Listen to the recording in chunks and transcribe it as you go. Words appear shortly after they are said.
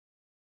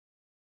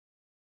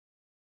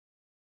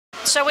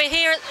So we're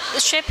here at the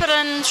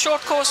Shepparton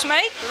short course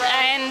meet,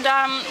 and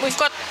we've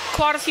got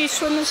quite a few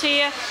swimmers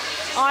here.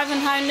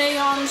 Ivanhoe,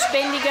 Neons,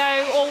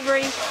 Bendigo,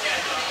 Albury.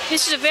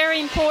 This is a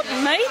very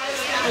important meet.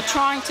 We're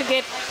trying to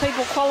get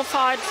people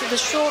qualified for the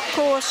short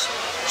course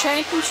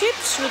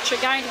championships, which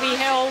are going to be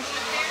held,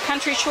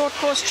 country short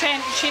course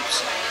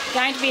championships,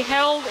 going to be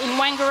held in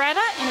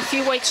Wangaratta in a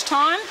few weeks'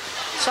 time.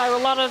 So a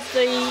lot of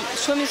the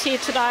swimmers here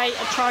today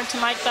are trying to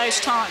make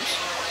those times.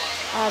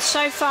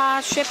 So far,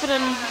 Shepparton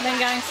has been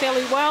going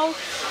fairly well.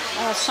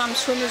 Some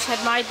swimmers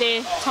have made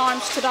their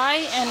times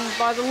today, and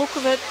by the look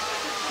of it,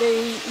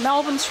 the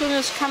Melbourne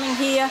swimmers coming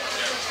here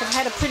have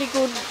had a pretty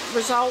good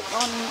result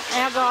on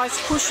our guys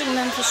pushing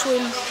them to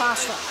swim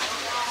faster.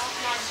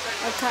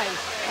 Okay,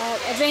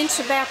 events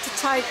about to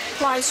take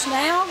place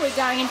now. We're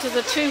going into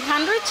the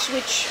 200s,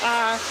 which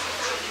are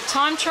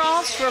time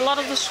trials for a lot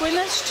of the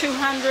swimmers.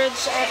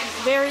 200s at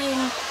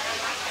varying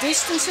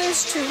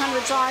distances,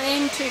 200s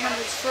IM,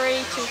 200s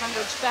free,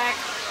 200s back,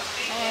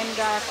 and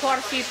quite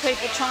a few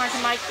people trying to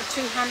make the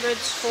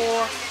 200s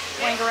for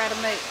Wangaratta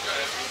meet.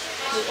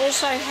 We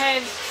also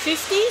have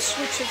 50s,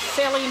 which are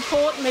fairly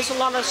important. There's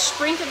a lot of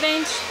sprint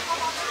events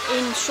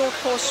in short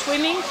course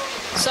swimming,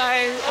 so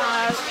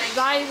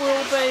they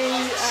will be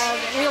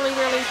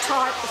really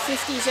tight. The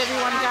 50s,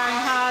 everyone going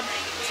hard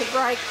to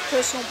break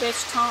personal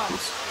best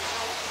times.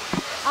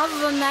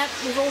 Other than that,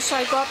 we've also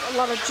got a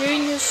lot of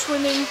juniors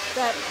swimming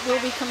that will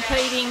be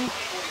competing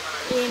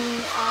in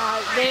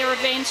their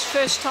events.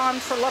 First time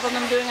for a lot of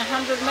them doing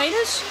 100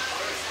 metres.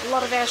 A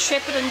lot of our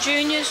Shepparton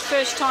juniors,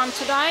 first time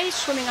today,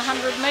 swimming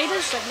 100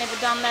 metres. They've never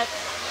done that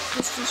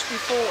distance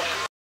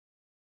before.